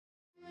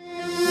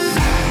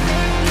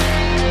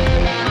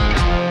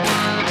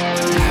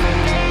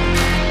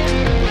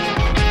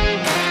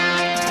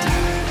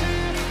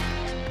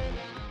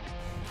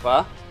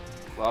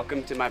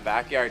welcome to my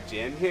backyard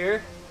gym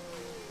here.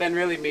 Been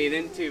really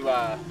meaning to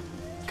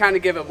kind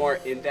of give a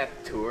more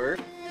in-depth tour.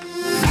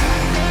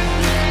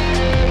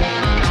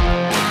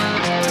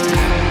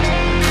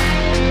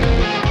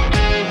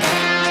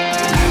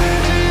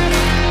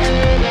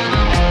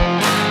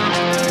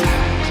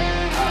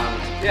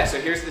 Yeah, so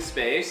here's the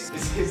space.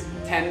 This is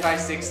 10 by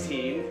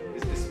 16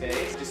 is the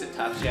space. Just a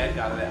tough shed,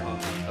 got it at Home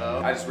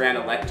Depot. I just ran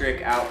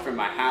electric out from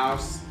my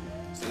house.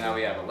 So now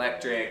we have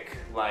electric,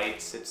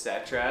 lights,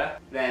 etc.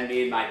 Then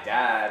me and my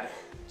dad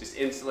just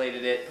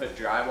insulated it, put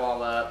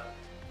drywall up.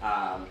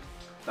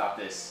 Thought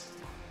this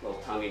little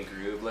tongue and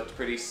groove looked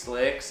pretty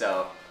slick,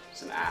 so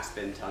some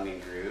aspen tongue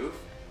and groove.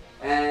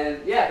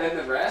 And yeah, then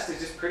the rest is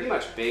just pretty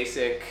much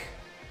basic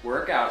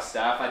workout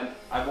stuff.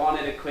 I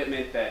wanted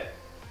equipment that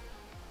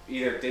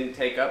either didn't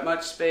take up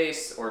much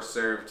space or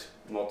served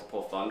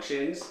multiple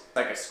functions.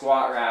 Like a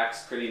squat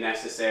rack's pretty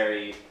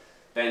necessary,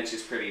 bench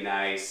is pretty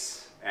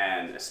nice,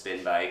 and a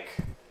spin bike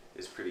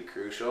is pretty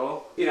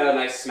crucial. You know, a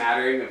nice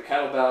smattering of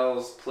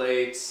kettlebells,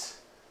 plates,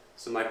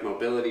 some like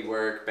mobility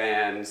work,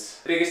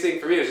 bands. The biggest thing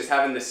for me was just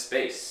having this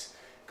space,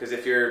 because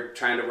if you're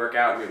trying to work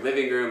out in your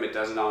living room, it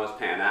doesn't always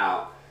pan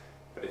out.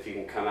 But if you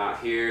can come out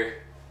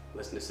here,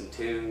 listen to some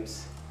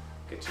tunes,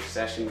 get your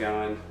session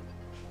going,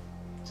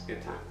 it's a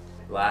good time.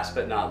 Last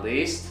but not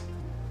least,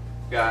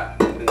 got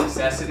the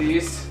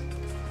necessities.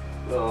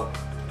 Little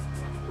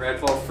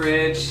Red Bull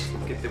fridge,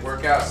 get the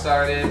workout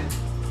started.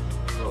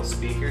 Little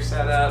speaker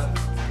set up,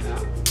 you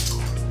know,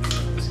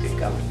 let's get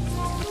going.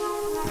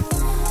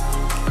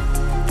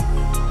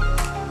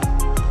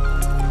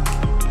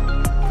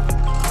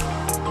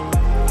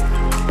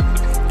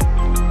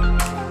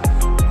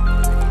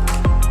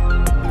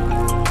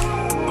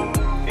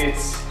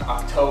 It's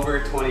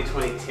October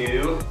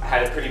 2022. I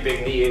had a pretty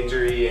big knee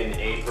injury in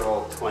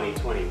April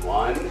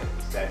 2021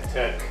 that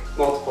took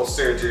multiple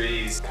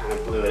surgeries, kind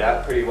of blew it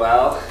up pretty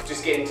well.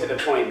 Just getting to the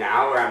point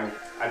now where I'm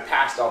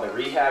past all the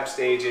rehab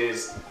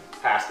stages,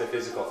 past the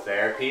physical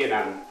therapy, and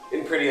I'm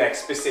in pretty like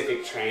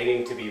specific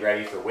training to be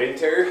ready for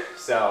winter.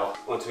 So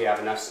once we have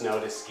enough snow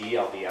to ski,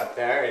 I'll be up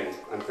there, and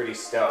I'm pretty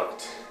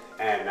stoked.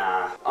 And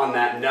on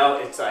that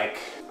note, it's like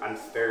I'm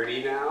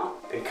 30 now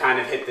and kind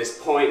of hit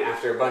this point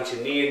after a bunch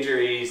of knee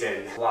injuries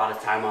and a lot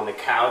of time on the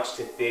couch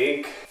to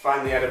think.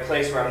 Finally at a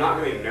place where I'm not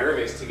really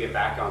nervous to get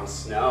back on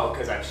snow,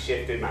 because I've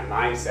shifted my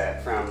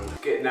mindset from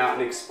getting out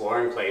and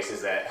exploring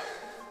places that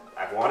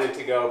I've wanted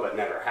to go but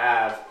never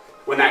have.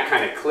 When that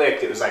kind of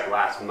clicked, it was like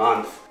last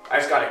month. I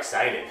just got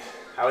excited.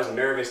 I was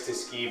nervous to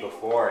ski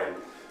before and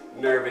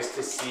nervous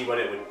to see what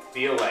it would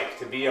feel like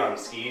to be on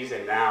skis,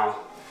 and now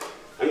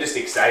I'm just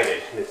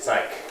excited. It's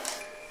like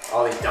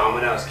all these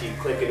dominoes keep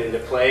clicking into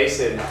place,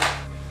 and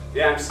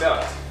yeah, I'm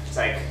stoked. It's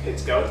like,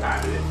 it's go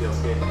time and it feels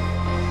good.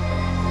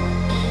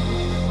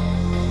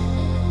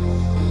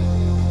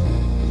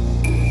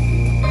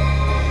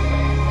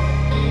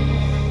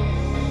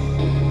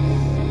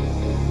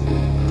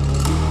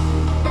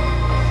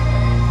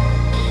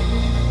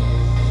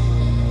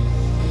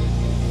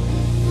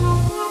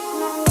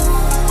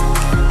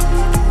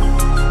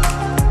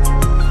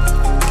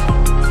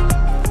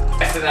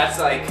 That's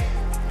like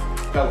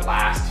the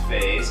last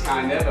phase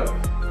kind of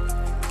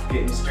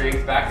getting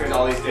strength back. There's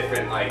all these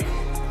different like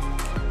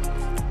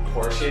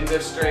portions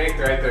of strength,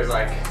 right? There's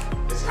like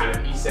this kind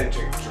of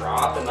eccentric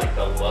drop and like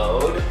the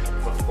load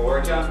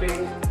before jumping,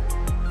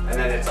 and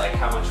then it's like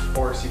how much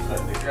force you put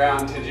in the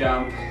ground to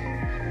jump,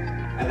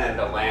 and then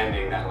the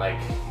landing, that like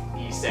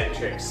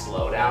eccentric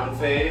slowdown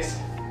phase.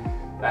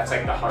 That's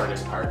like the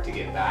hardest part to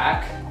get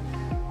back.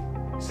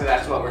 So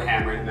that's what we're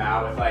hammering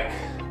now with like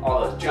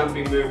all those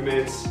jumping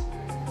movements,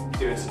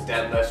 doing some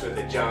deadlifts with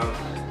the jump.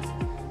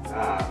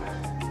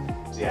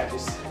 So yeah,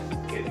 just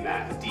getting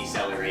that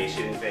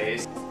deceleration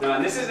phase. No,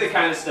 and this is the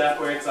kind of stuff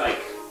where it's like,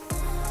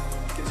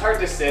 it's hard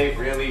to say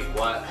really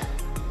what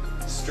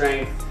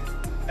strength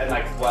and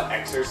like what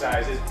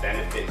exercises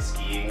benefit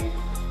skiing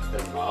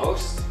the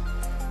most,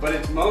 but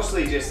it's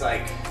mostly just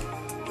like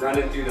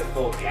running through the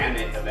full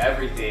gamut of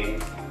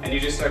everything, and you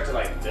just start to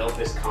like build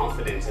this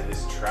confidence and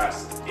this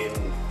trust in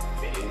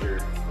the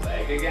injured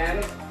leg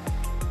again.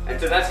 And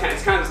so that's kind of,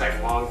 it's kind of this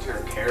like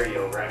long-term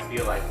carryover, I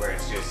feel like, where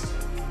it's just,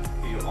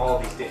 you do all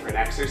these different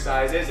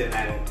exercises, and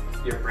then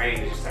your brain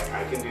is just like,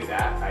 I can do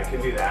that, I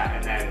can do that,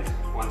 and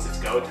then once it's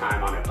go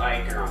time on a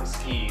bike or on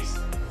skis,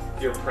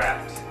 you're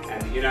prepped.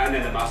 And you know, and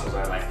then the muscles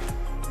are like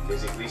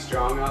physically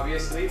strong,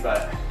 obviously,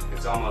 but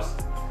it's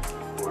almost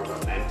more of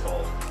a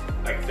mental,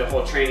 like the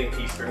whole training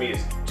piece for me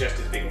is just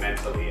as big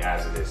mentally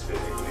as it is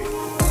physically.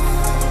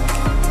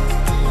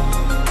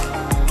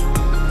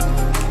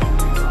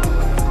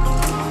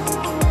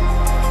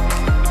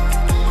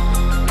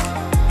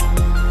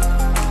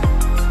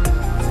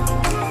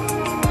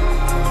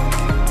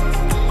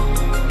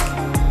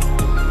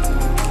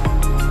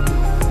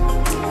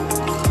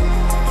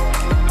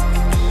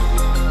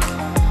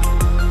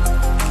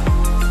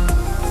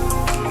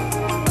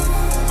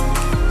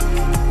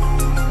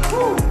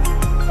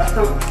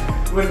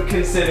 Wouldn't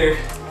consider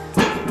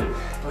a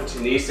bunch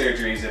of knee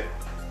surgeries a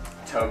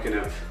token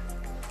of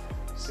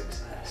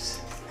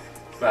success,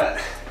 but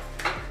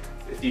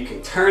if you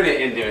can turn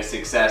it into a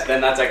success,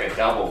 then that's like a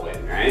double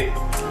win,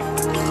 right?